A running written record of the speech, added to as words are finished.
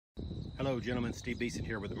Hello gentlemen, Steve Beeson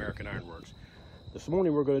here with American Ironworks. This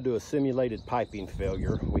morning we're going to do a simulated piping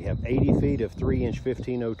failure. We have 80 feet of 3-inch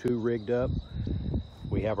 1502 rigged up.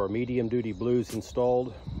 We have our medium duty blues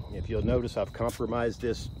installed. If you'll notice, I've compromised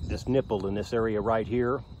this nipple in this area right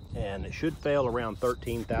here, and it should fail around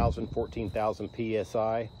 13,000, 14,000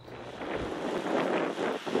 PSI.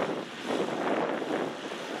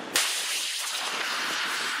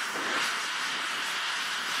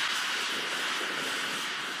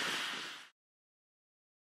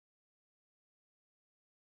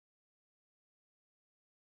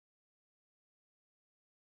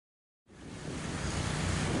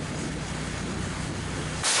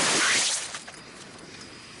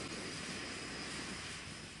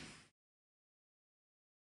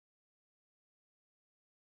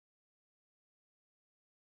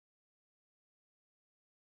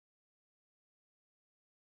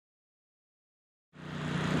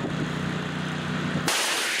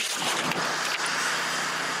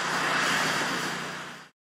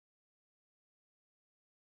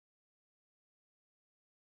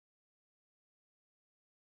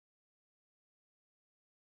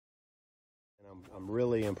 I'm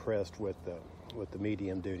really impressed with the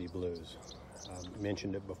medium duty blues. I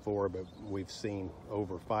mentioned it before, but we've seen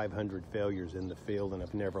over 500 failures in the field and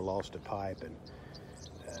have never lost a pipe, and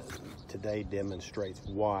today demonstrates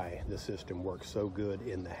why the system works so good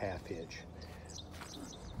in the half hitch.